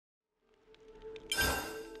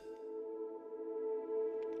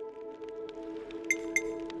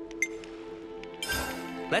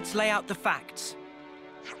Let's lay out the facts.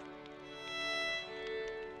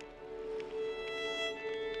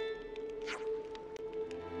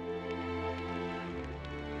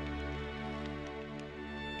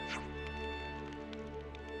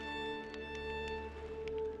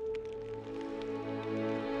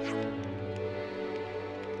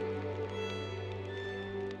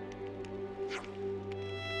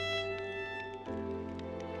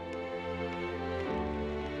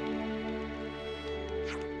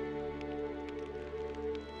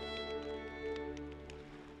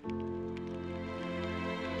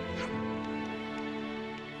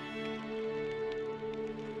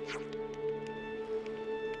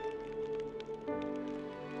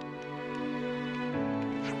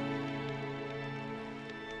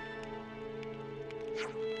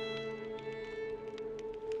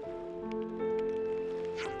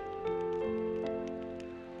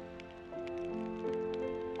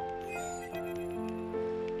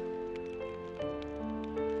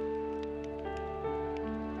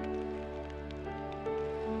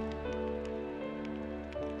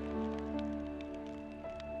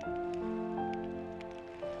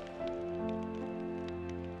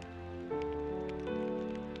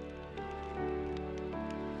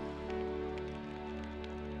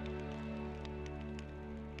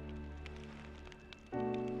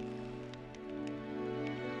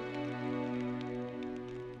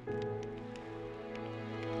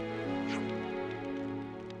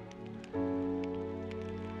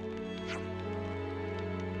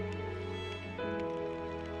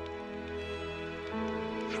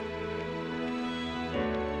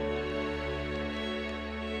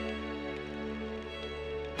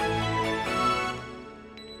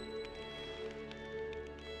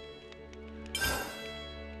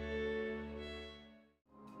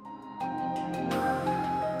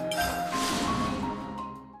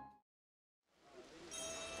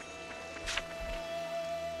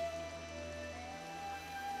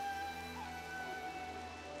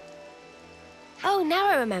 Oh, now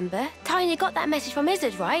I remember. Taion, you got that message from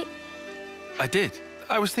Isurd, right? I did.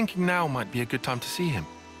 I was thinking now might be a good time to see him.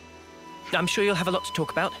 I'm sure you'll have a lot to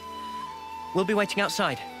talk about. We'll be waiting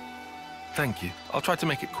outside. Thank you. I'll try to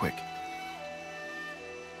make it quick.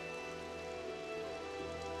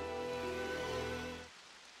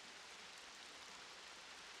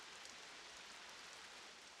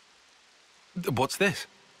 What's this?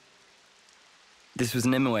 This was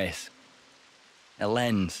Nimue's. A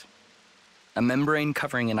lens. A membrane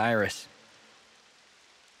covering an iris.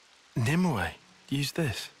 Nimue used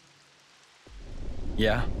this?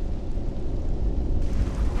 Yeah.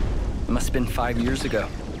 It must have been 5 years ago.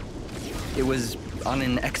 It was on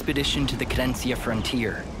an expedition to the Cadencia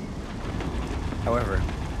frontier. However,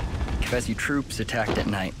 Kefesi troops attacked at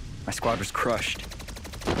night. My squad was crushed.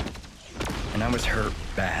 And I was hurt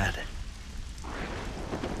bad.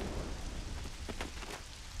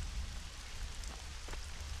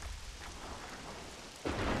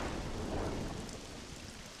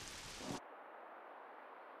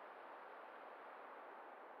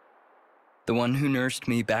 The one who nursed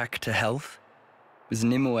me back to health was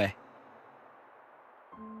Nimue.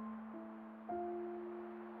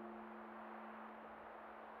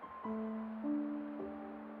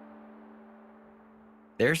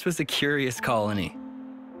 Theirs was a curious colony.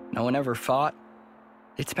 No one ever fought.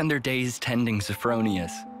 They'd spend their days tending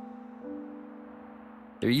Sophronias.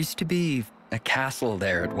 There used to be a castle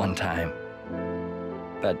there at one time.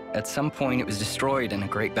 But at some point it was destroyed in a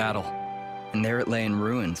great battle, and there it lay in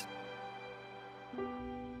ruins.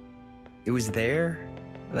 It was there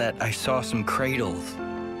that I saw some cradles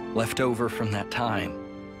left over from that time.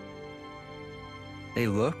 They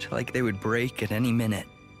looked like they would break at any minute.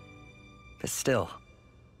 But still,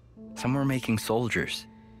 some were making soldiers.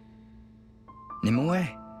 Nimue,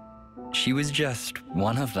 she was just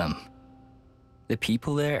one of them. The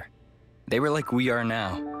people there, they were like we are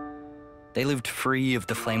now. They lived free of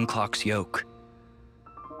the Flame Clock's yoke.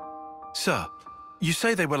 Sir, you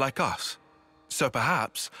say they were like us. So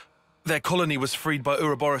perhaps their colony was freed by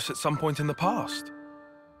Ouroboros at some point in the past.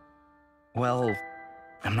 Well,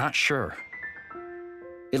 I'm not sure.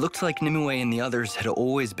 It looks like Nimue and the others had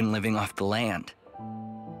always been living off the land.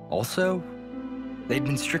 Also, they'd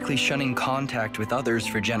been strictly shunning contact with others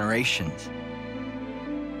for generations.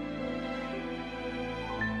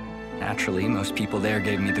 Naturally, most people there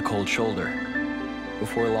gave me the cold shoulder.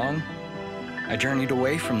 Before long, I journeyed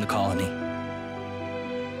away from the colony,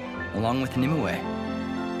 along with Nimue.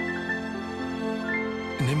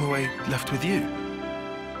 Nimue left with you?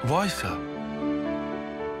 Why, sir?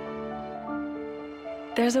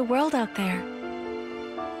 There's a world out there.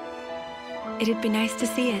 It'd be nice to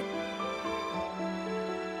see it.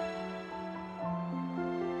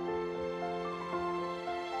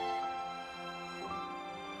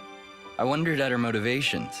 I wondered at her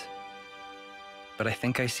motivations. But I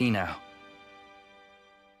think I see now.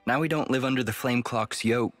 Now we don't live under the Flame Clock's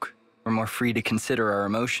yoke. We're more free to consider our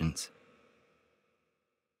emotions.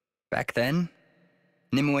 Back then,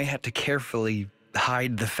 Nimue had to carefully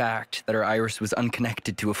hide the fact that her iris was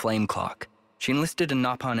unconnected to a flame clock. She enlisted a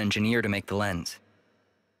Nopon engineer to make the lens.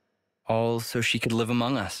 All so she could live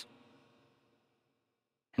among us.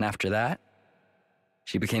 And after that,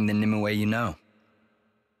 she became the Nimue you know.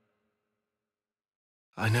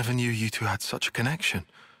 I never knew you two had such a connection.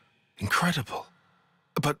 Incredible.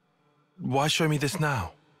 But why show me this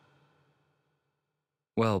now?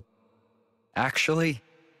 Well, actually...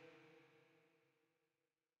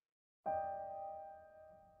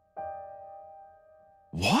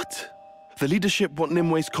 What? The leadership want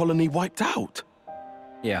Nimue's colony wiped out?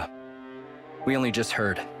 Yeah. We only just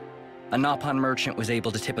heard. A Nopon merchant was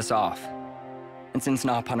able to tip us off. And since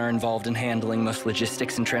Nopon are involved in handling most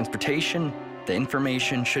logistics and transportation, the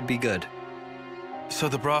information should be good. So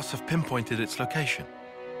the brass have pinpointed its location?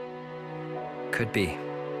 Could be.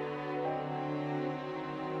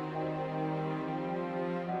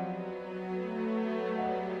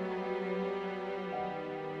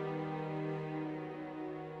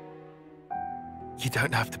 You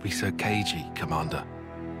don't have to be so cagey, Commander.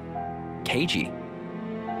 Cagey?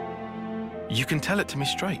 You can tell it to me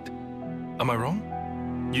straight. Am I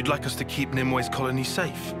wrong? You'd like us to keep Nimue's colony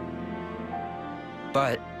safe?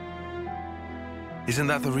 But... Isn't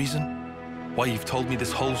that the reason? Why you've told me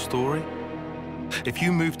this whole story? If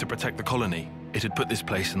you moved to protect the colony, it'd put this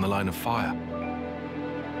place in the line of fire.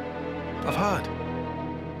 I've heard.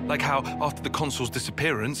 Like how, after the Consul's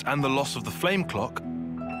disappearance and the loss of the flame clock,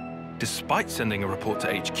 despite sending a report to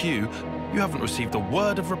HQ, you haven't received a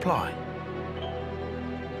word of reply.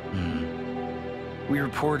 We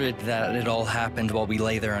reported that it all happened while we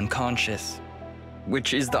lay there unconscious,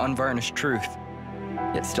 which is the unvarnished truth,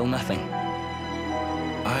 yet still nothing.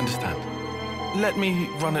 I understand. Let me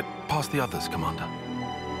run it past the others, Commander.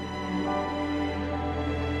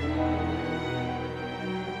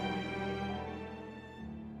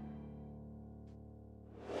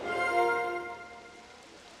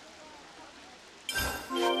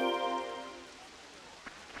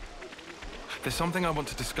 There's something I want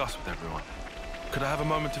to discuss with everyone. Could I have a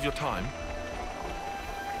moment of your time?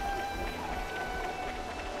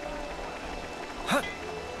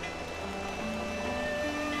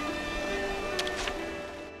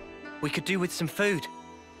 We could do with some food.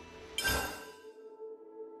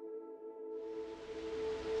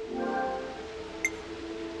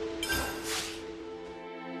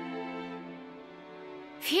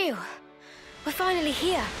 Phew. We're finally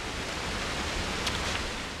here.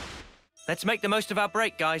 Let's make the most of our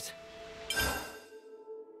break, guys.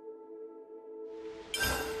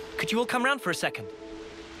 Could you all come round for a second?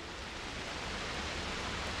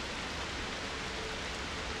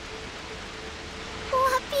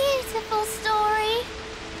 What a beautiful story.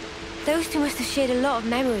 Those two must have shared a lot of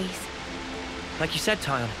memories. Like you said,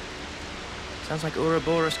 Taion. Sounds like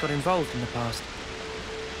Ouroboros got involved in the past.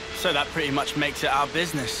 So that pretty much makes it our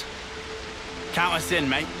business. Count us in,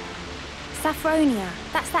 mate. Saffronia,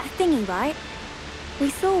 that's that thingy, right?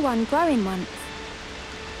 We saw one growing once.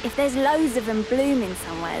 If there's loads of them blooming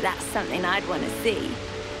somewhere, that's something I'd want to see.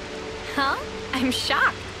 Huh? I'm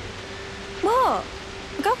shocked. What?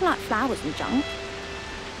 A girl can like flowers and junk.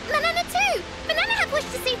 Banana too! Banana had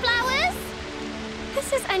wished to see flowers!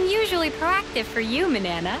 This is unusually proactive for you,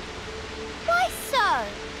 Manana. Why so?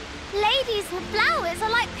 Ladies and flowers are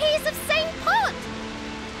like peas of same pod!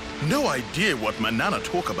 No idea what Manana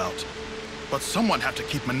talk about. But someone had to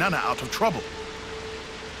keep Manana out of trouble.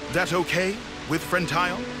 That okay with friend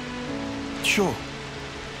Taion? Sure.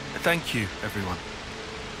 Thank you, everyone.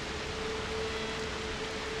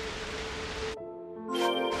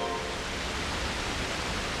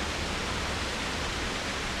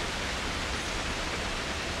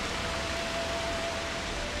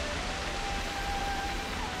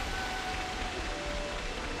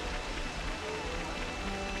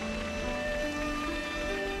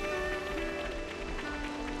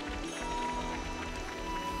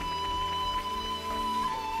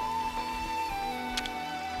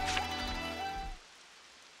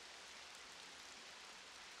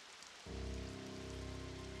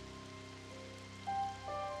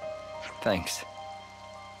 Thanks.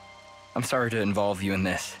 I'm sorry to involve you in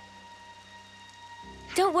this.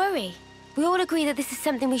 Don't worry. We all agree that this is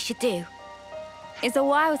something we should do. It's a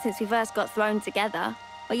while since we first got thrown together.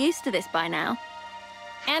 We're used to this by now.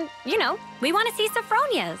 And, you know, we want to see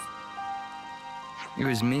Sophronia's. It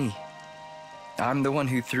was me. I'm the one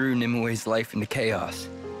who threw Nimue's life into chaos.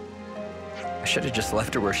 I should have just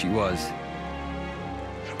left her where she was.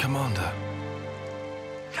 Commander.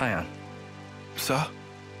 Taion, Sir?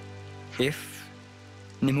 if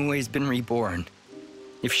Nimue's been reborn,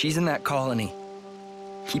 if she's in that colony,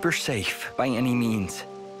 keep her safe by any means.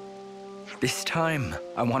 This time,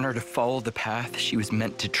 I want her to follow the path she was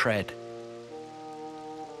meant to tread.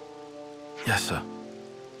 Yes, sir.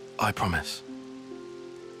 I promise.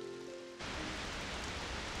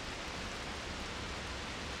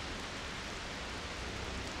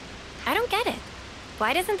 I don't get it.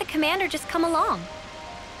 Why doesn't the commander just come along?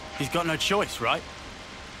 He's got no choice, right?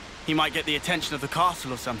 He might get the attention of the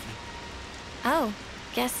castle or something. Oh,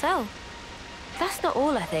 guess so. That's not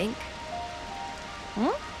all, I think.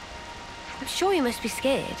 I'm sure he must be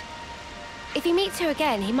scared. If he meets her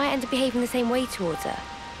again, he might end up behaving the same way towards her.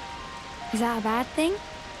 Is that a bad thing?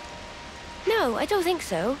 No, I don't think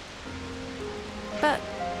so. But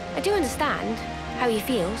I do understand how he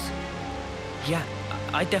feels. Yeah,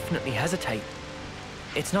 I definitely hesitate.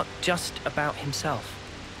 It's not just about himself.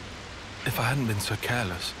 If I hadn't been so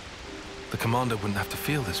careless, the commander wouldn't have to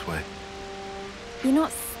feel this way. You're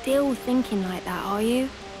not still thinking like that, are you?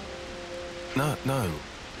 No.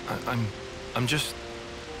 I'm just...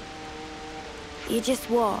 You're just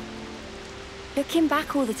what? Looking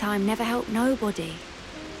back all the time never helped nobody.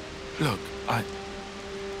 Look, I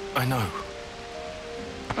know.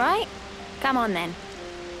 Right? Come on then.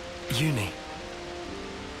 Uni.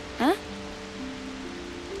 Huh?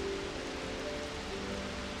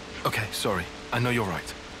 Okay, sorry. I know you're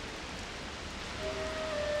right.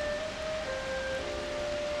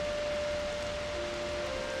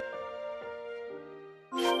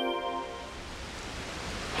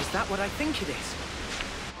 Is that what I think it is?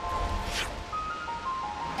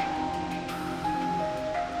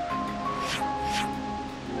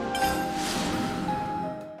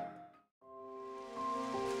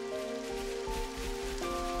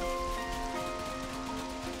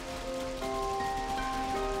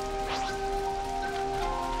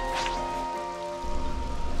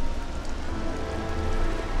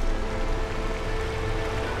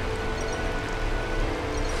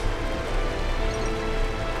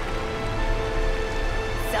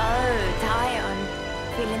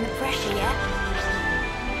 Feeling the pressure yet?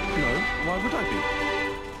 No, why would I be?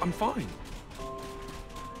 I'm fine.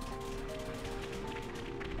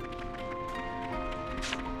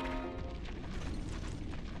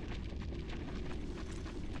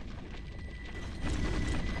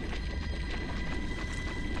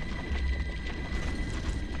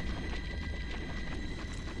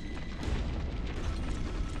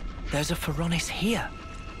 There's a Pharaonis here.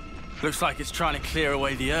 Looks like it's trying to clear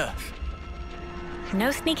away the Earth. No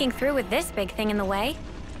sneaking through with this big thing in the way.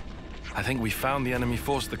 I think we found the enemy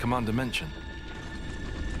force the commander mentioned.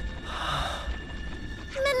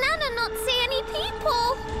 Manana not see any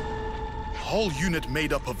people. Whole unit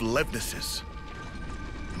made up of Levnesses.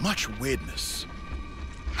 Much weirdness.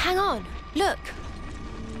 Hang on, look.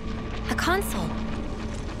 A console.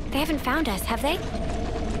 They haven't found us, have they?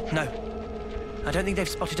 No. I don't think they've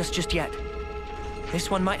spotted us just yet. This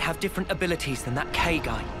one might have different abilities than that K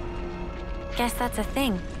guy. Guess that's a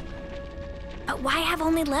thing. But why have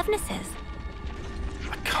only Levnesses?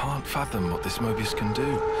 I can't fathom what this Mobius can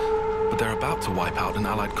do, but they're about to wipe out an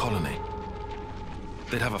allied colony.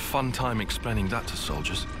 They'd have a fun time explaining that to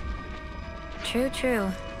soldiers.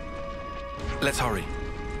 True. Let's hurry.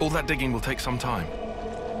 All that digging will take some time.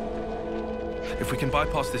 If we can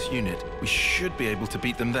bypass this unit, we should be able to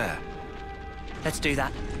beat them there. Let's do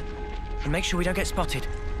that. And make sure we don't get spotted.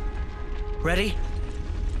 Ready?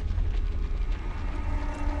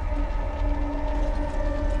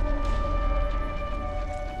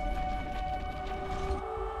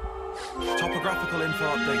 Topographical info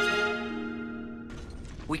updated.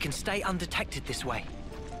 We can stay undetected this way.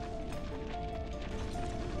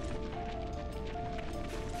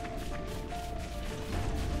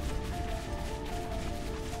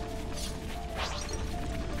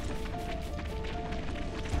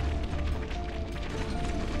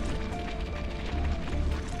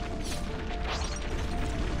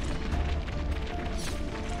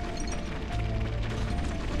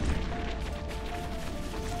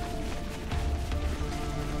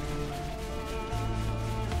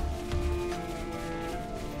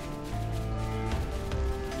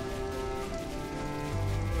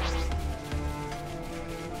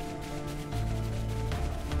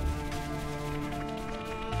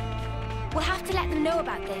 We'll have to let them know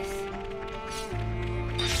about this.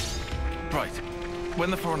 Right. When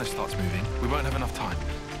the Pharaonis starts moving, we won't have enough time.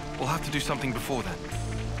 We'll have to do something before then.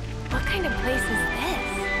 What kind of place is this?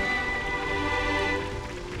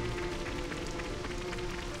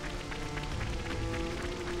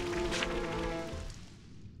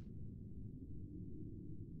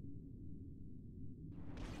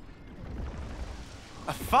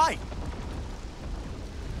 fight.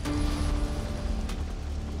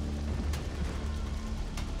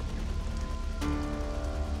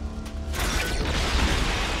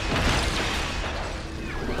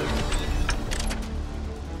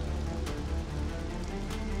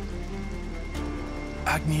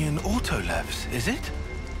 Agnian Autolevs, is it?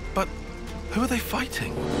 But who are they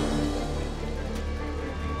fighting?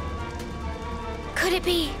 Could it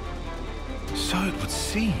be? So it would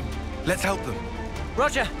seem. Let's help them.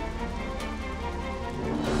 Roger.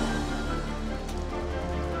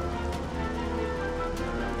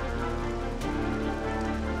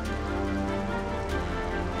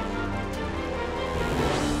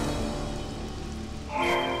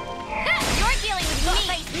 You're dealing with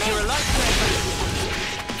me! You're a lifesaver.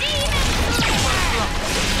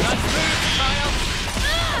 Nice move, Taion.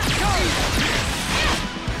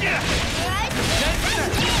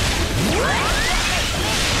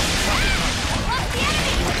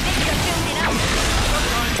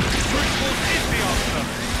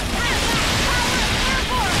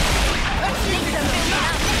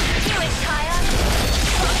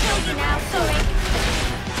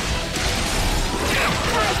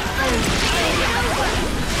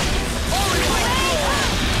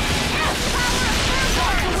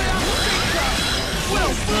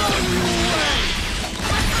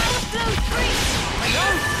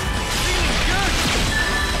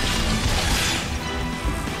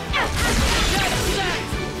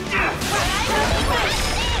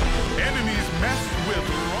 Enemies mess with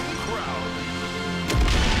wrong crowd.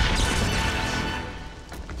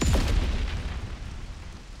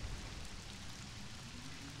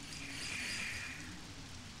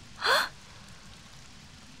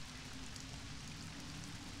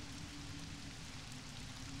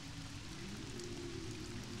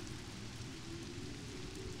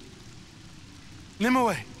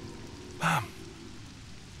 Nimue! Ma'am.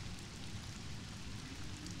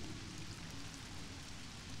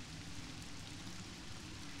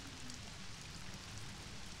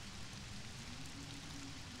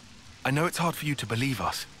 I know it's hard for you to believe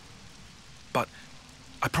us, but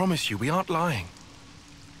I promise you, we aren't lying.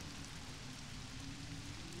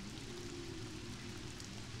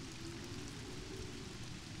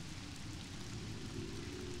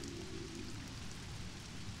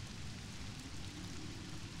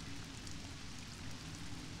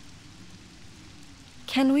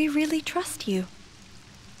 Can we really trust you?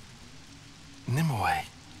 Nimue.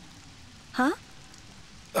 Huh?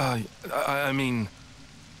 I mean...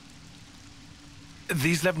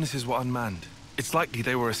 These Levnesses were unmanned. It's likely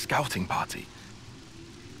they were a scouting party.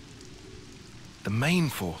 The main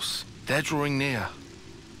force, they're drawing near.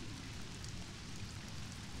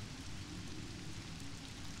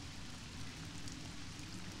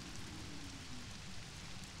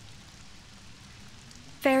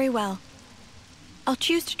 Very well. I'll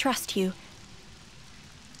choose to trust you.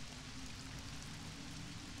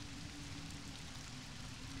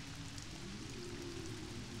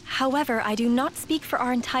 However, I do not speak for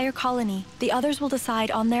our entire colony. The others will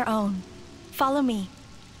decide on their own. Follow me.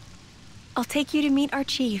 I'll take you to meet our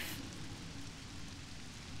chief.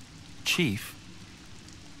 Chief?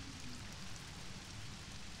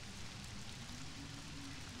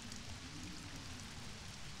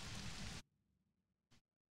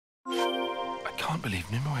 I can't believe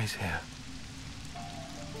Nimue's here.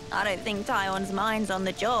 I don't think Taion's mind's on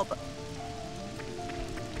the job.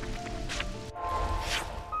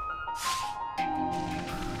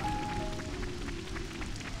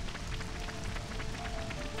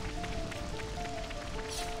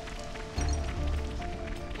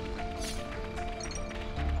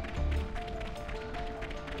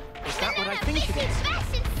 Is that what I think it is?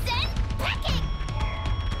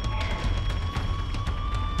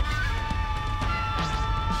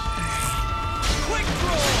 Quick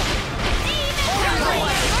draw!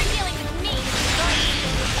 You're dealing with me!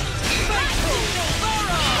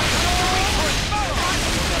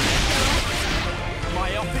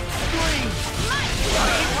 Myopic scream!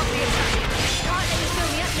 Can't let you fill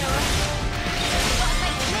me up, Noah. Gotta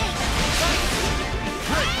face me!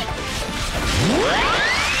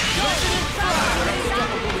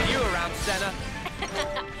 Unstoppable with you around, Senna.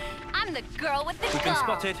 I'm the girl with the We've been gun.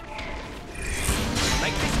 spotted.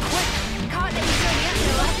 Make this quick! Can't let you fill me up,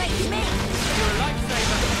 Noah. Gotta face me! You're a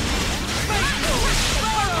lifesaver.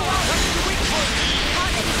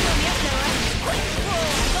 Can't let you fill me up, Noah. Quick draw!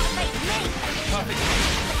 Gotta face me! Perfect.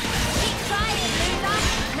 Keep trying, loser!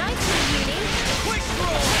 Nice one, Uni! Quick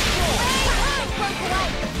draw! Broke away!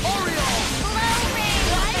 Oriole! Glory!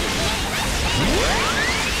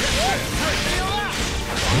 Feel that!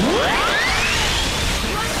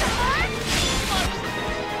 You want some more?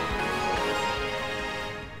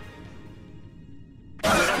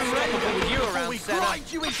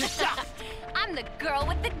 into dust! I'm the girl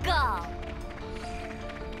with the gall.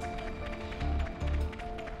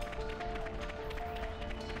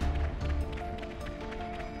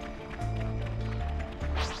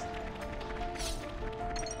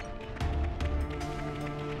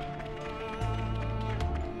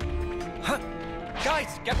 Huh.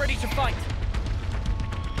 Guys, get ready to fight.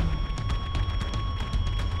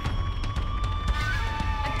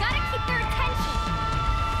 I've got to keep their attention.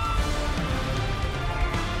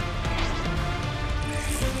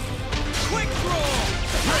 Quick draw!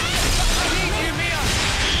 I need you, Mia!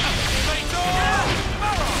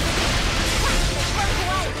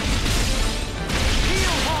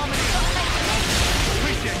 Heal harmony!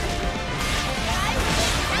 Appreciate it!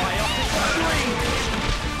 My opposite green!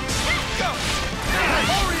 Go!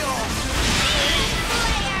 Oriole!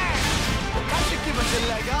 That should give us a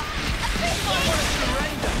leg up. I want to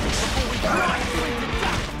surrender before we grind you into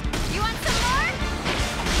dust! You want some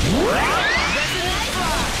more? Resident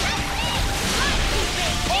Flash!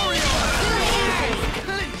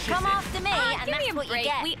 Come off to me, and give me that's a what break.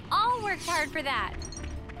 you get. We all worked hard for that.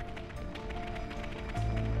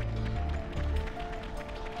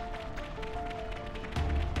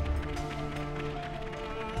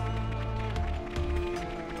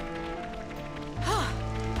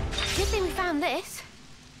 Good thing we found this.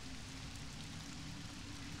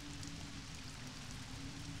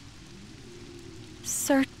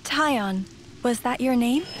 Sir Taion, was that your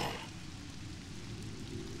name?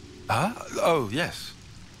 Huh? Oh, yes.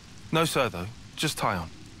 No, sir, though. Just Taion.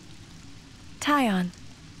 Taion.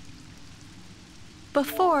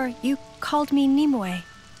 Before, you called me Nimue.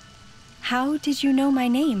 How did you know my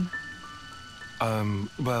name?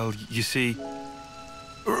 Well, you see...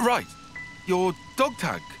 Right. Your dog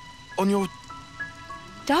tag. On your...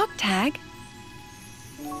 Dog tag?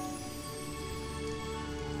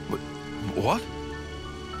 What?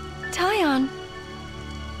 Taion.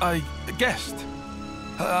 I guessed.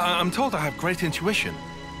 I'm told I have great intuition.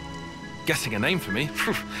 Guessing a name for me,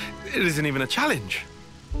 it isn't even a challenge.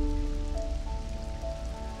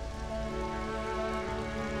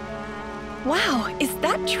 Wow, is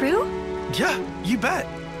that true? Yeah, you bet.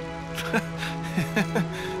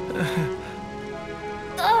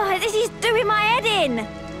 Oh, this is doing my head in.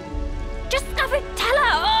 Just have it, tell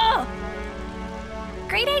her. Oh!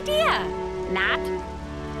 Great idea. Not.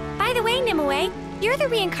 By the way, Nimue, you're the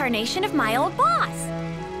reincarnation of my old boss.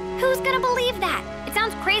 Who's gonna believe that? It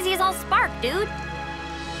sounds crazy as all spark, dude.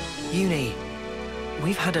 Uni,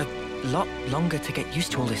 we've had a lot longer to get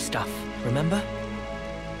used to all this stuff, remember?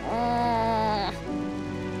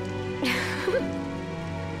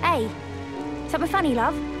 Hey, something funny,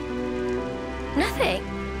 love? Nothing.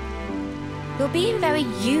 You're being very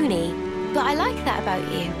uni, but I like that about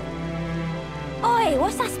you. Oi,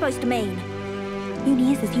 what's that supposed to mean?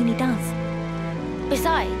 Uni is as uni does.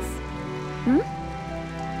 Besides,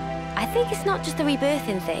 I think it's not just the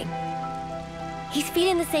rebirthing thing. He's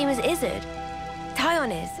feeling the same as Isurd.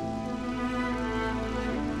 Taion is.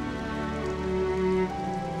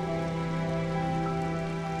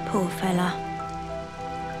 Poor fella.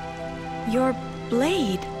 Your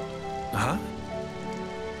blade. Huh?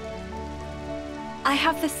 I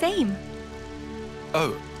have the same.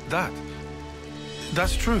 Oh, that.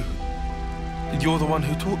 That's true. You're the one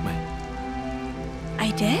who taught me.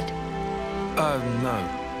 I did?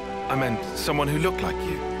 No. I meant someone who looked like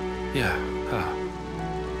you. Yeah, her.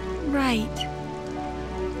 Right.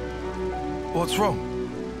 What's wrong?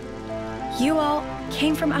 You all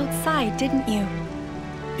came from outside, didn't you?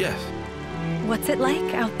 Yes. What's it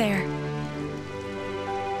like out there?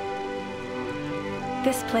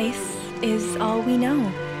 This place is all we know.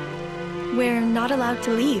 We're not allowed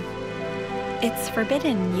to leave. It's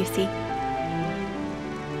forbidden, you see.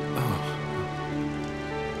 Oh.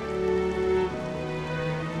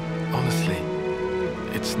 Honestly,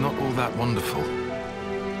 it's not all that wonderful.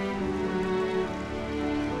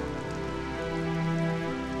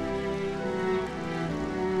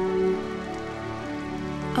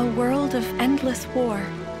 A world of endless war.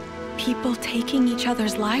 People taking each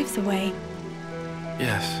other's lives away.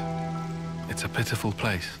 Yes. It's a pitiful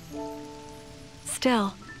place.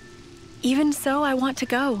 Still, even so, I want to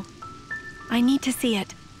go. I need to see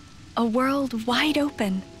it. A world wide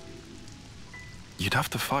open. You'd have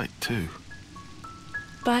to fight, too.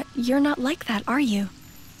 But you're not like that, are you?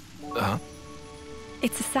 Huh?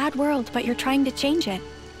 It's a sad world, but you're trying to change it.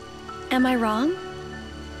 Am I wrong?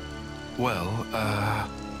 Well,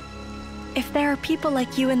 If there are people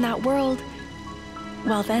like you in that world,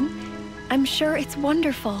 well then, I'm sure it's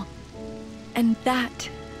wonderful. And that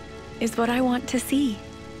is what I want to see.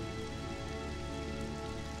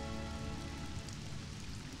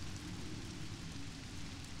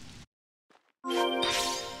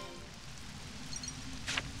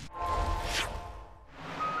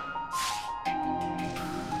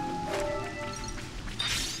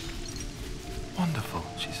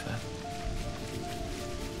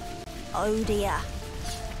 Oh dear.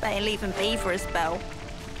 Better leave him be for a spell.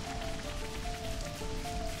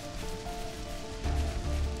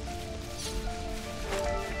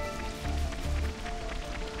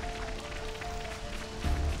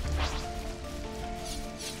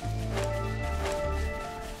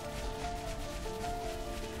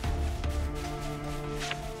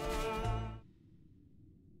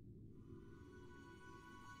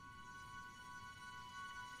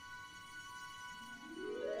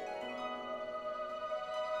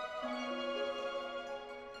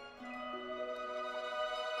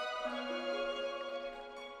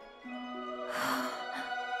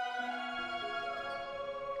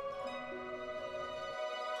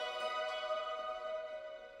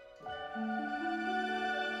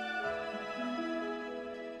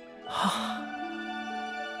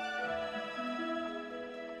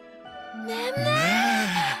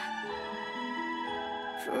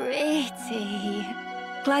 Pretty.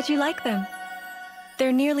 Glad you like them.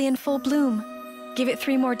 They're nearly in full bloom. Give it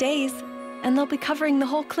 3 more days, and they'll be covering the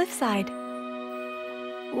whole cliffside.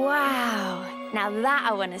 Wow. Now that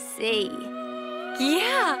I want to see.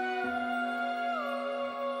 Yeah!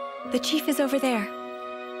 The chief is over there.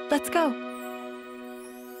 Let's go.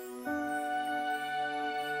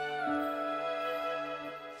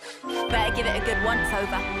 Better give it a good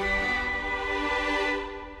once-over.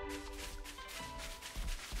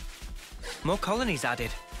 More colonies added.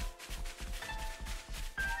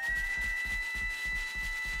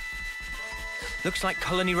 Looks like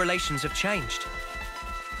colony relations have changed.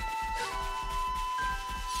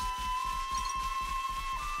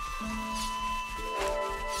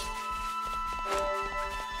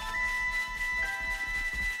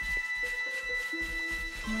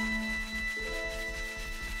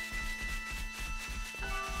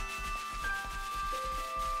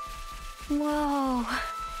 Whoa.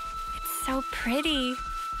 It's so pretty.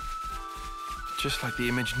 Just like the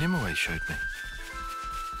image Nimue showed me.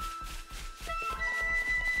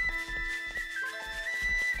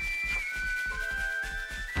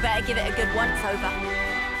 Better give it a good once-over.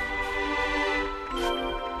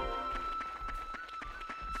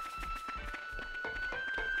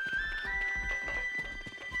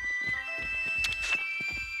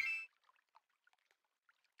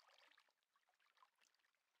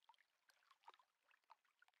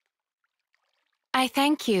 I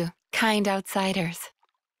thank you, kind outsiders.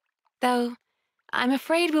 Though, I'm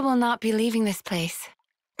afraid we will not be leaving this place.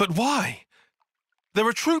 But why? There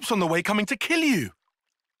are troops on the way coming to kill you.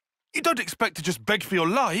 You don't expect to just beg for your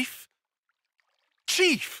life.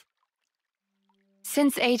 Chief!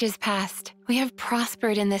 Since ages past, we have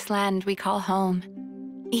prospered in this land we call home,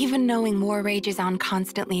 even knowing war rages on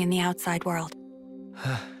constantly in the outside world.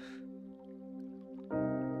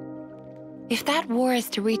 If that war is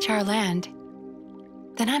to reach our land,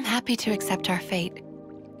 then I'm happy to accept our fate.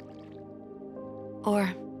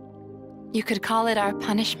 Or you could call it our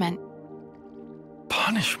punishment.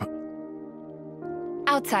 Punishment?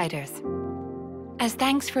 Outsiders. As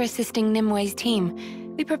thanks for assisting Nimue's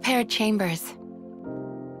team, we prepared chambers.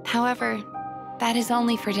 However, that is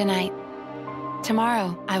only for tonight.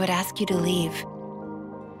 Tomorrow, I would ask you to leave.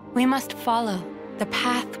 We must follow the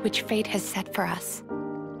path which fate has set for us.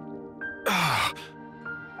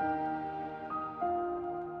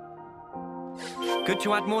 Good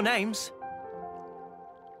to add more names.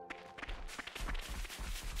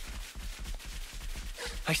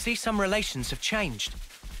 I see some relations have changed.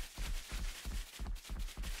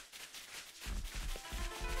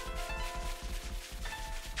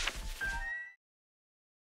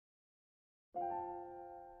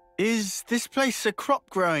 Is this place a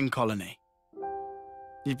crop-growing colony?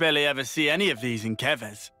 You barely ever see any of these in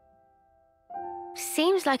Keves.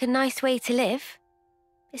 Seems like a nice way to live.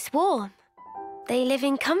 It's warm. They live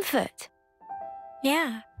in comfort.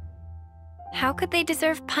 Yeah. How could they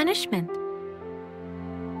deserve punishment?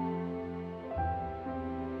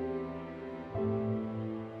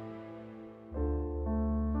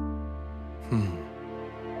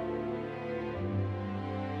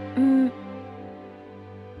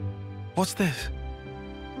 What's this?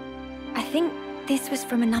 I think this was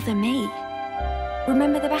from another me.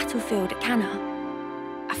 Remember the battlefield at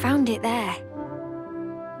Cana? I found it there.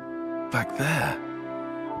 Back there?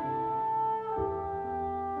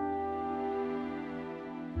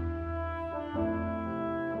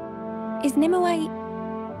 Is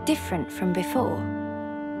Nimue different from before?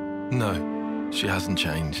 No, she hasn't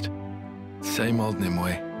changed. Same old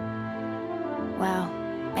Nimue. Well,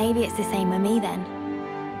 maybe it's the same with me then.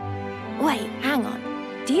 Wait, hang on.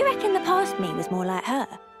 Do you reckon the past me was more like her?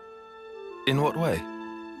 In what way?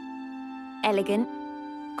 Elegant,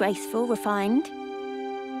 graceful, refined.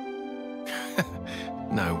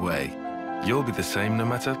 No way. You'll be the same no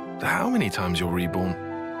matter how many times you're reborn.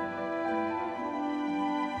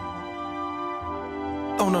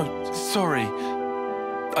 Oh no, sorry.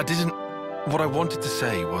 I didn't... What I wanted to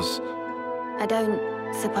say was... I don't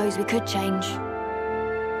suppose we could change.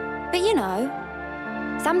 But you know,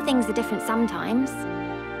 some things are different sometimes.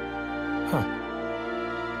 Huh.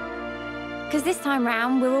 Because this time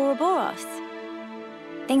round, we're Ouroboros.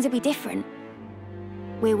 Things will be different.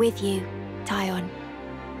 We're with you, Taion.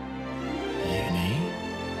 Uni?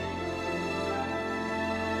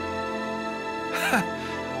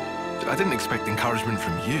 I didn't expect encouragement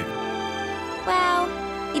from you. Well,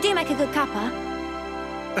 you do make a good cuppa.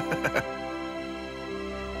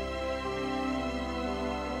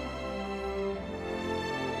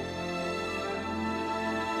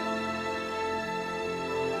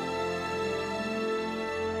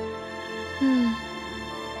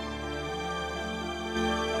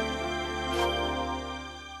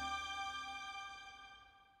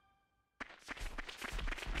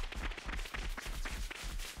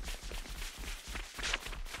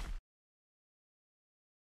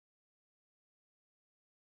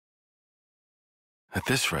 At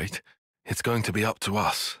this rate, it's going to be up to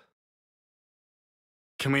us.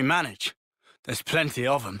 Can we manage? There's plenty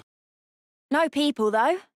of them. No people,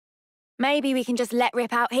 though. Maybe we can just let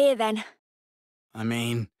rip out here, then. I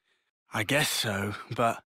mean, I guess so,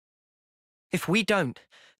 but... If we don't,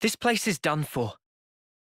 this place is done for.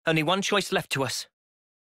 Only one choice left to us.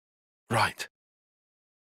 Right.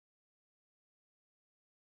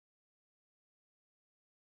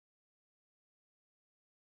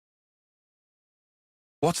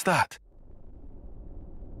 What's that?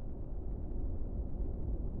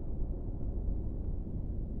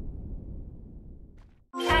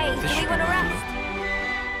 Hey, do we want to rest?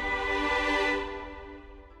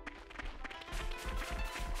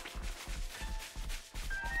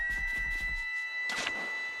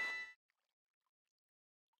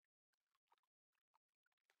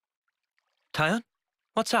 Taion?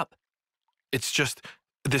 What's up? It's just...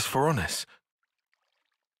 this Phoronis.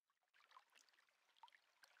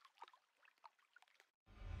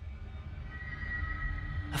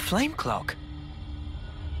 A flame clock?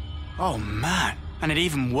 Oh man, and it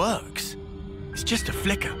even works. It's just a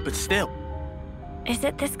flicker, but still. Is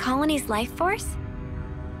it this colony's life force?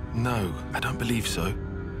 No, I don't believe so.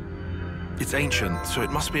 It's ancient, so it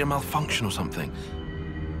must be a malfunction or something.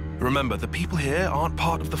 Remember, the people here aren't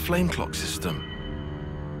part of the flame clock system.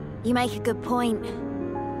 You make a good point.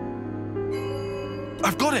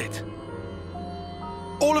 I've got it!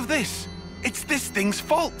 All of this! It's this thing's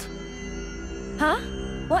fault! Huh?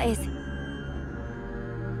 What is?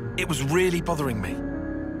 It was really bothering me.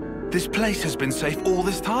 This place has been safe all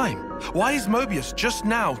this time. Why is Mobius just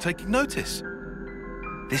now taking notice?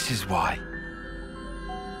 This is why.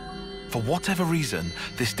 For whatever reason,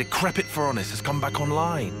 this decrepit Phoronis has come back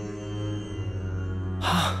online.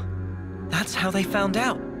 That's how they found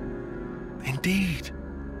out. Indeed.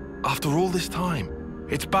 After all this time,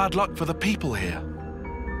 it's bad luck for the people here.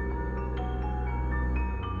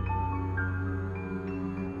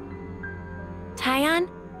 Taion?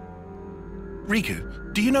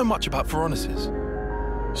 Riku, do you know much about Phoronises?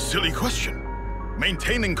 Silly question.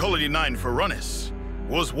 Maintaining Colony 9 Phoronis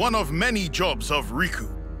was one of many jobs of Riku.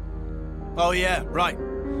 Oh yeah, right.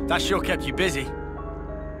 That sure kept you busy.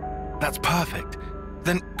 That's perfect.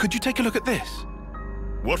 Then could you take a look at this?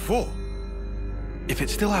 What for? If it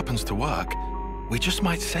still happens to work, we just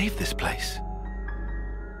might save this place.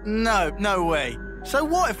 No way. So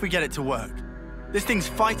what if we get it to work? This thing's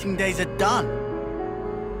fighting days are done.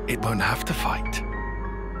 It won't have to fight.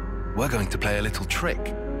 We're going to play a little trick.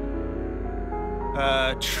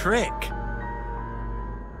 Trick?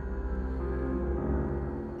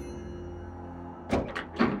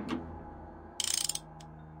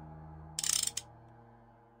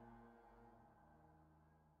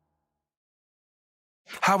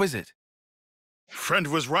 How is it? Friend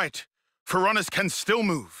was right. Phoronis can still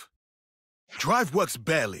move. Drive works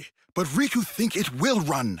barely, but Riku think it will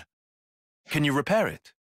run. Can you repair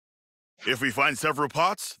it? If we find several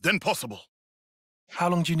parts, then possible. How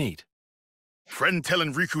long do you need? Friend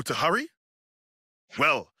telling Riku to hurry?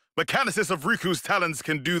 Well, mechanicists of Riku's talents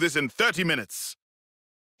can do this in 30 minutes.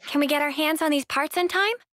 Can we get our hands on these parts in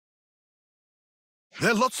time?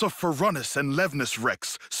 There are lots of Phoronis and Levnus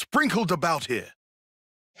wrecks sprinkled about here.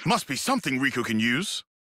 Must be something Riku can use.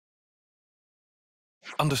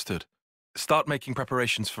 Understood. Start making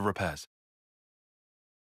preparations for repairs.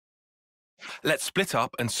 Let's split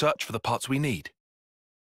up and search for the parts we need.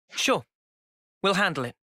 Sure. We'll handle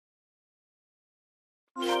it.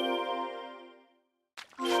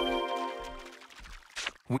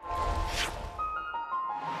 We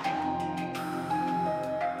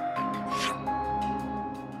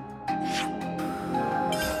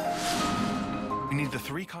need the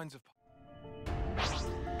 3 kinds of...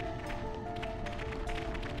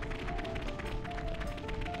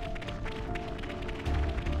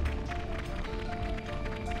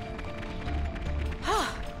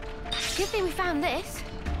 Good thing we found this.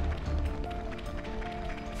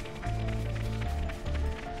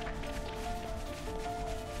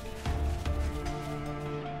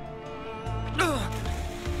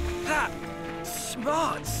 That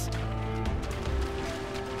smarts.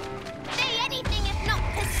 Say anything if not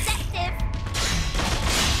perceptive.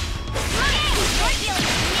 Run in! You're dealing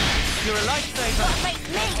with me. You're a lifesaver. What makes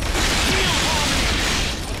me?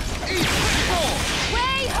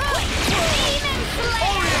 Way up! Demon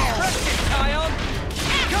Slayer! Press it, Taion.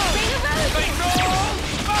 Go! Bring a rose in. Control!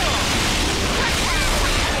 Power!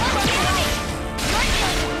 You're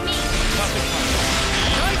dealing with me.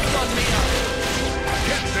 Nice one, Mia.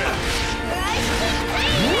 Get there!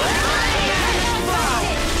 Wow!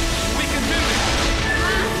 We can do it.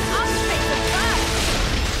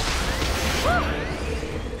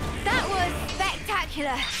 That was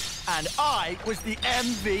spectacular. And I was the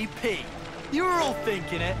MVP. You were all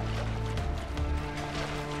thinking it.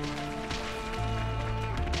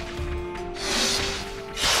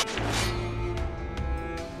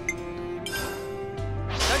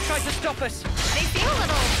 Don't try to stop us. They feel a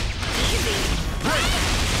little easy.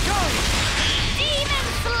 Go! Demon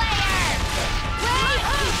Slayer! Way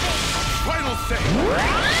up! Final say!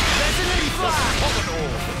 Resonant flash!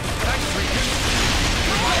 Commodore! Thanks, Regan.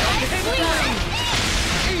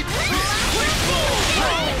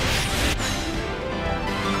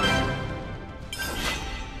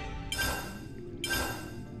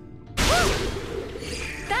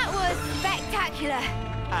 That was spectacular.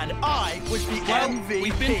 And I was the MVP.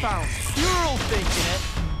 we've been found. You were all thinking it.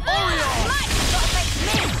 Light's what makes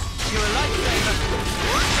me! You're a lifesaver.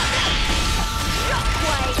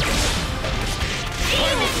 Shockwave!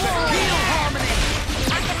 Demon Slayer! Heal harmony.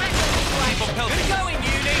 I can handle this one. Good going,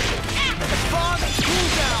 Uni. Advance, cool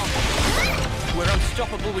down. We're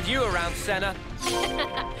unstoppable with you around, Senna.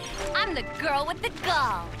 I'm the girl with the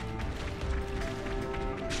gall.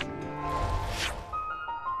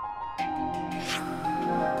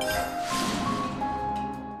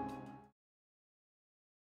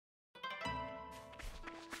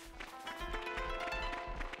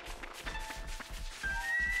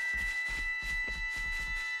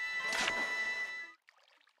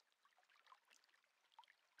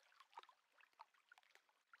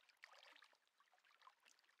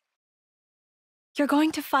 You're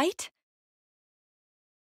going to fight?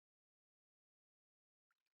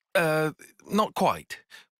 Not quite.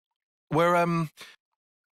 We're,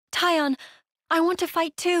 Taion, I want to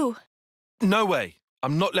fight too. No way.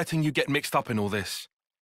 I'm not letting you get mixed up in all this.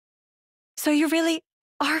 So you really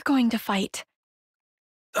are going to fight?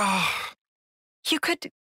 Ah, You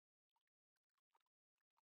could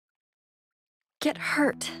get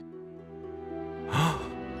hurt.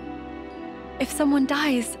 If someone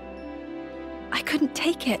dies, I couldn't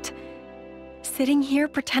take it. Sitting here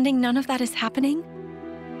pretending none of that is happening?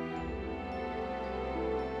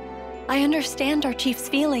 I understand our chief's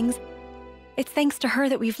feelings. It's thanks to her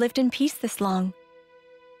that we've lived in peace this long.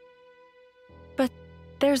 But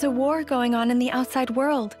there's a war going on in the outside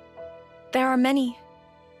world. There are many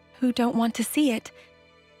who don't want to see it,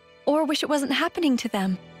 or wish it wasn't happening to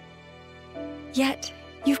them. Yet,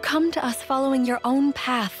 you've come to us following your own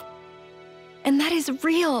path. And that is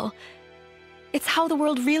real. It's how the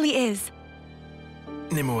world really is.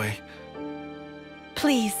 Nimue.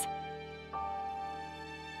 Please.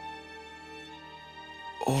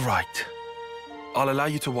 All right. I'll allow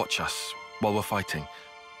you to watch us while we're fighting.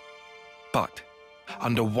 But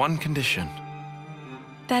under one condition.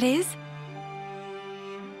 That is?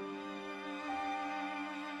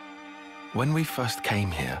 When we first came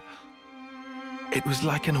here, it was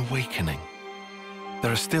like an awakening.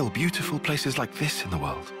 There are still beautiful places like this in the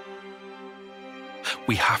world.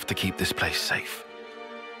 We have to keep this place safe.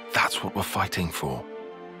 That's what we're fighting for.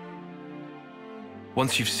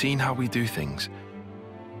 Once you've seen how we do things,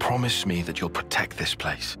 promise me that you'll protect this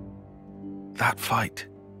place. That fight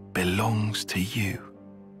belongs to you.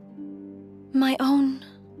 My own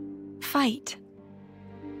fight.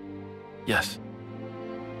 Yes.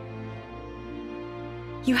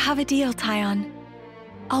 You have a deal, Taion.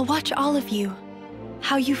 I'll watch all of you,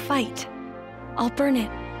 how you fight. I'll burn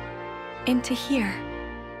it into here.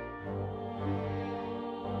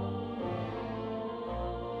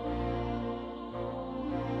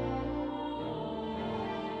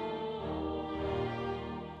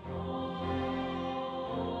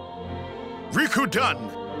 Riku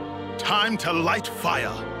done. Time to light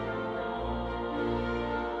fire.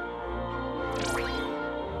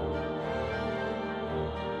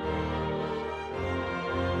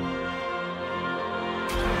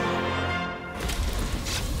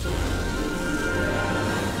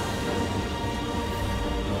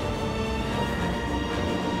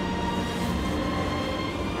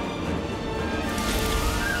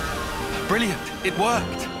 Brilliant! It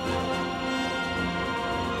worked!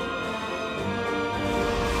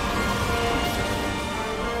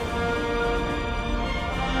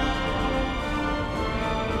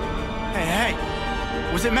 Hey,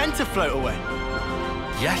 was it meant to float away?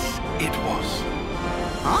 Yes, it was.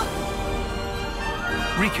 Huh?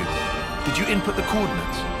 Riku, did you input the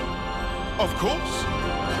coordinates? Of course.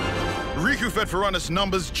 Riku fed Piranha's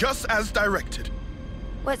numbers just as directed.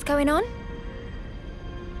 What's going on?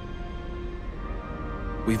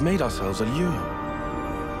 We've made ourselves a lure.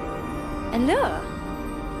 A lure?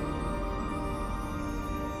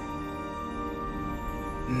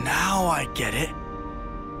 Now I get it.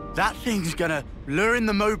 That thing's gonna lure in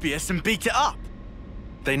the Mobius and beat it up.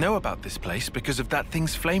 They know about this place because of that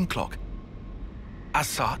thing's flame clock. As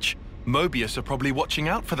such, Mobius are probably watching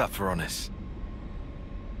out for that Piranha.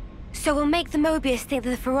 So we'll make the Mobius think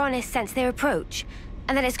that the Piranha sense their approach,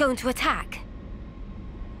 and that it's going to attack.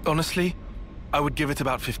 Honestly, I would give it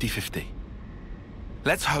about 50-50.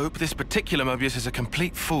 Let's hope this particular Mobius is a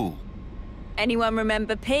complete fool. Anyone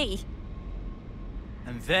remember P?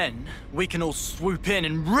 And then we can all swoop in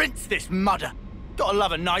and rinse this mudder. Gotta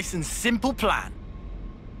love a nice and simple plan.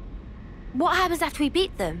 What happens after we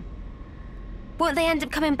beat them? Won't they end up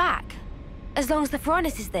coming back? As long as the Piranha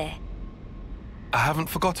is there? I haven't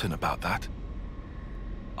forgotten about that.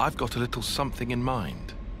 I've got a little something in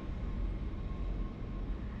mind.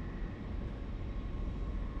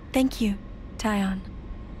 Thank you, Taion.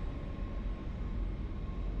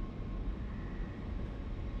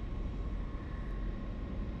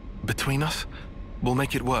 Between us, we'll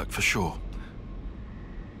make it work for sure.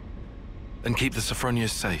 And keep the Sophronias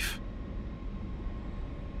safe.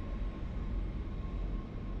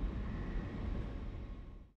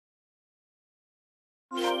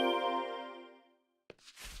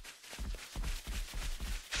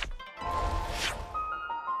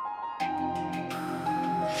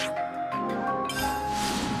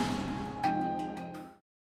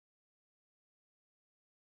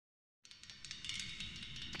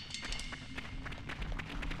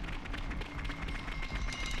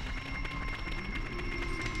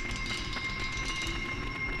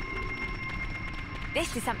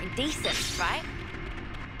 This is something decent, right?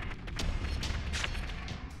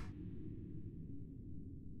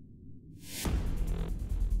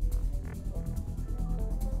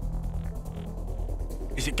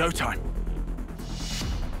 Is it go time?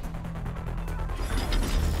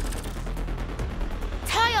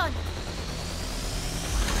 Taion!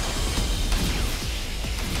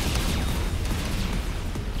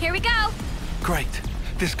 Here we go! Great.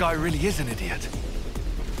 This guy really is an idiot.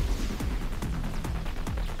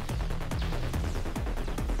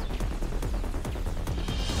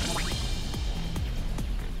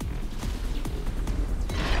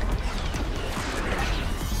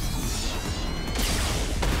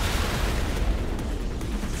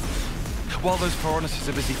 While those Piranhas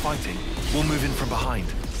are busy fighting, we'll move in from behind.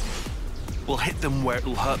 We'll hit them where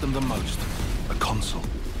it'll hurt them the most. The console.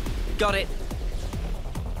 Got it.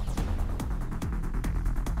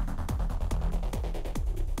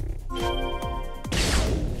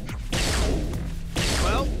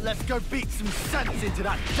 Well, let's go beat some sense into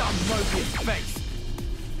that dumb Mobius face.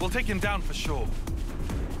 We'll take him down for sure.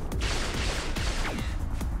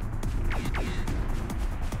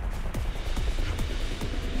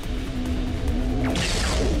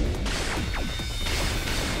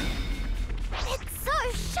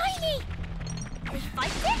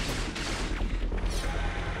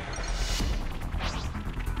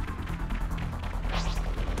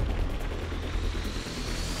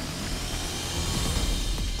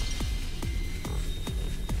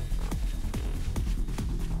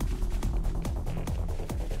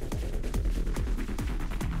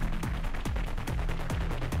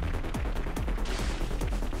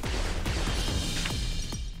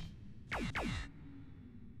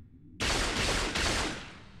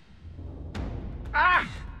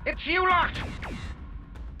 It's you lot!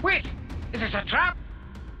 Wait, is this a trap?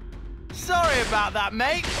 Sorry about that,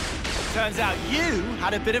 mate. Turns out you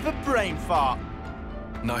had a bit of a brain fart.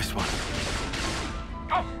 Nice one.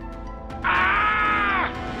 Oh!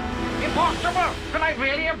 Ah! Impossible! Could I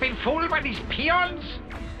really have been fooled by these peons?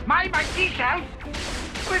 My mighty self?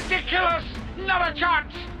 Ridiculous! Not a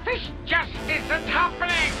chance! This just isn't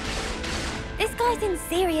happening! This guy's in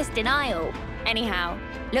serious denial. Anyhow,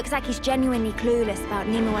 looks like he's genuinely clueless about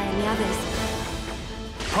Nimue and the others.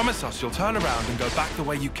 Promise us you'll turn around and go back the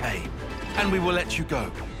way you came, and we will let you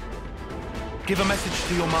go. Give a message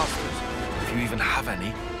to your masters, if you even have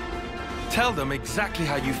any. Tell them exactly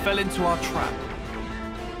how you fell into our trap.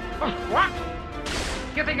 What?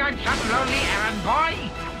 You think I'm some lonely errand boy?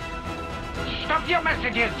 Stop your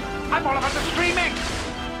messages! I'm all about the streaming!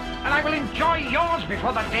 And I will enjoy yours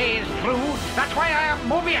before the day is through. That's why I am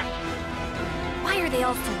Mobius! Why are they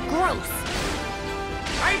all so gross?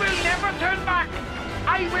 I will never turn back!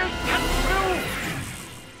 I will cut through!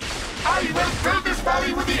 I will fill this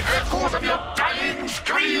valley with the echoes of your dying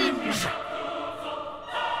screams!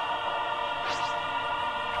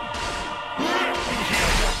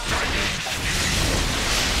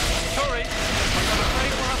 Sorry, I'm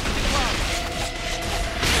afraid we're up to decline.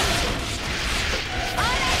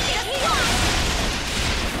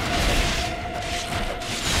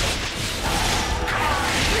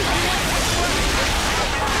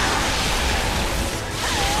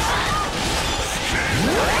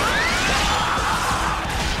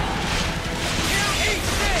 Eat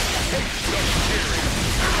this!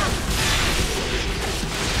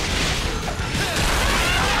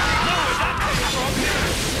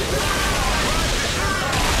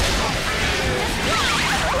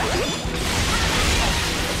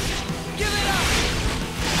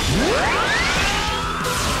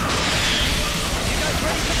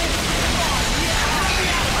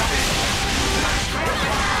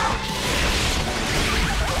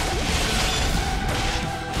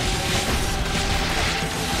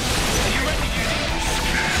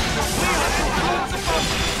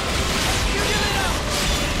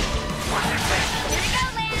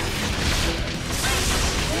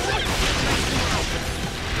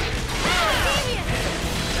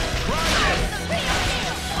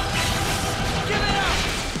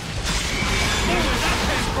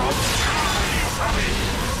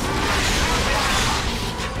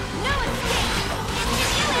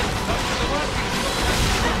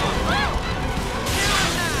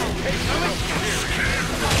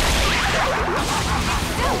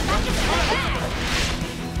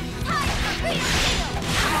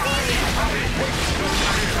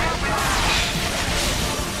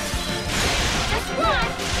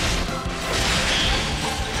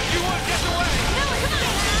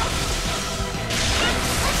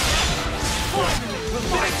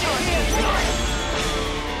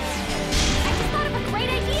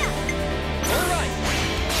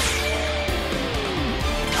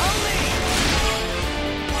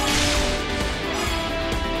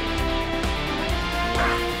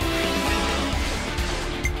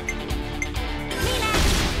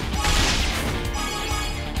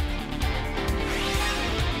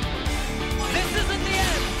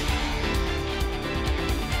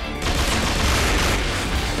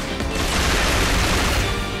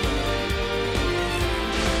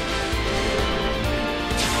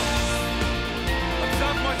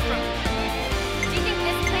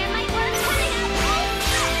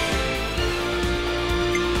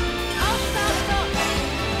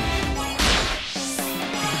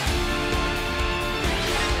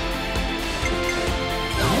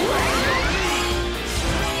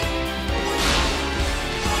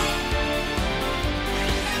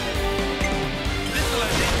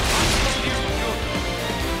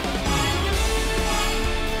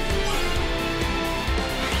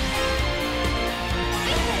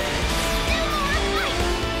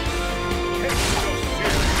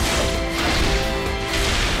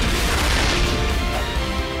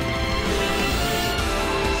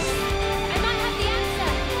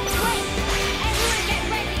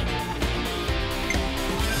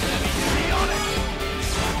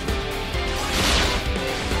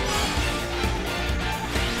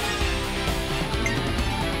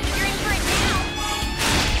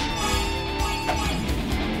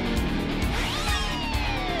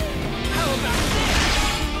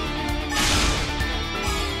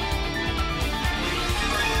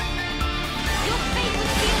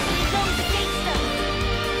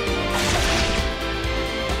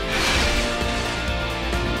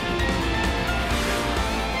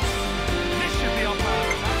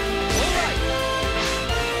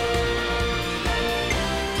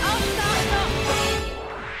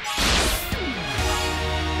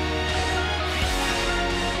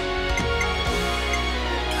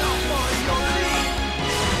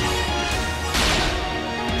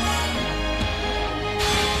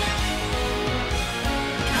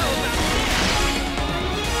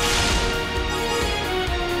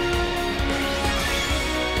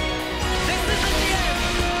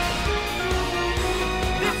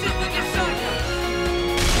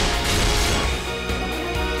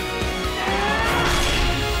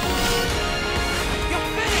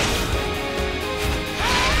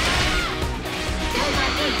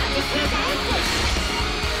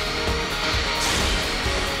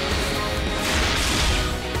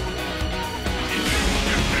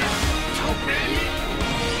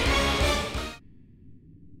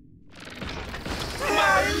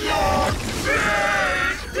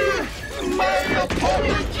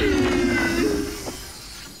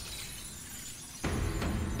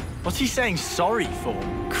 What's he saying sorry for,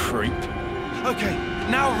 creep? Okay,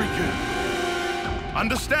 now Riku.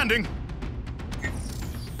 Understanding.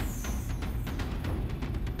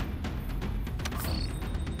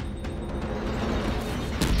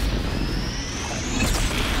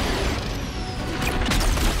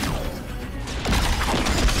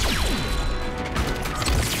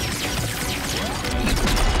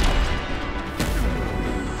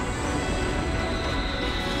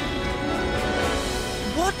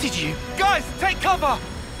 Did you? Guys, take cover!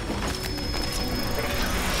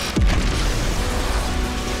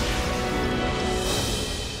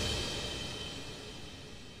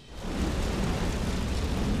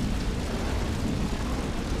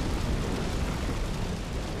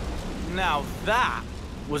 Now that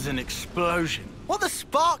was an explosion. What the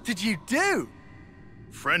spark did you do?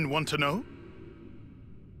 Friend want to know?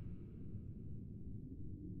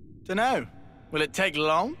 Dunno. Will it take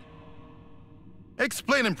long?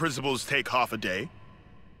 Explaining principles take half a day.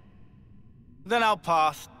 Then I'll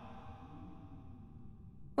pass.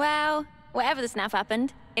 Well, whatever the snaff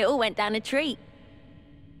happened, it all went down a treat.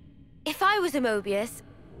 If I was a Mobius,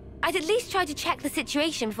 I'd at least try to check the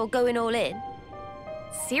situation before going all in.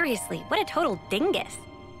 Seriously, what a total dingus.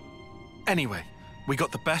 Anyway, we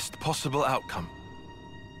got the best possible outcome.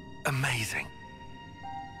 Amazing.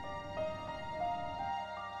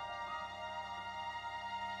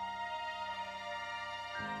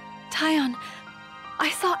 Taion, I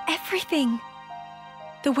saw everything.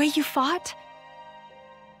 The way you fought.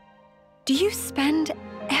 Do you spend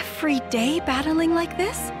every day battling like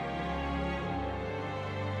this?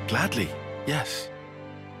 Gladly, yes.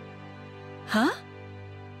 Huh?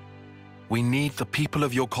 We need the people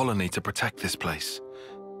of your colony to protect this place.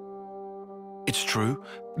 It's true,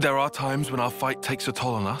 there are times when our fight takes a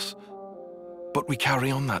toll on us, but we carry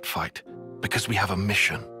on that fight because we have a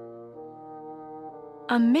mission.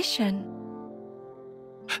 A mission?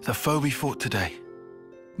 The foe we fought today,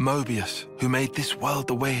 Mobius, who made this world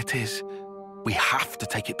the way it is, we have to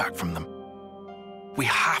take it back from them. We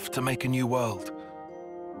have to make a new world.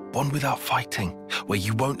 One without fighting, where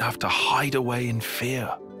you won't have to hide away in fear.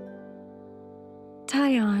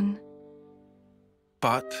 Taion.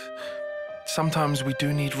 But sometimes we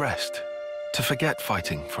do need rest, to forget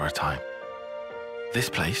fighting for a time. This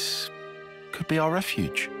place could be our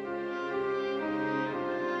refuge.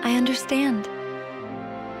 I understand.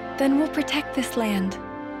 Then we'll protect this land,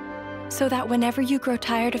 so that whenever you grow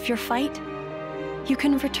tired of your fight, you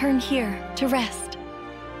can return here to rest.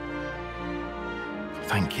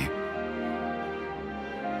 Thank you.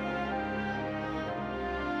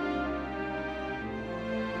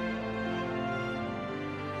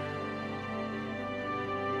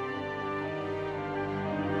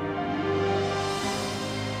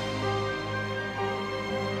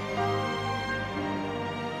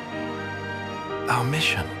 Our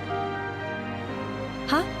mission.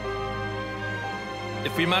 Huh?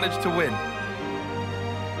 If we manage to win,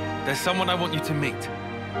 there's someone I want you to meet.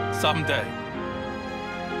 Someday.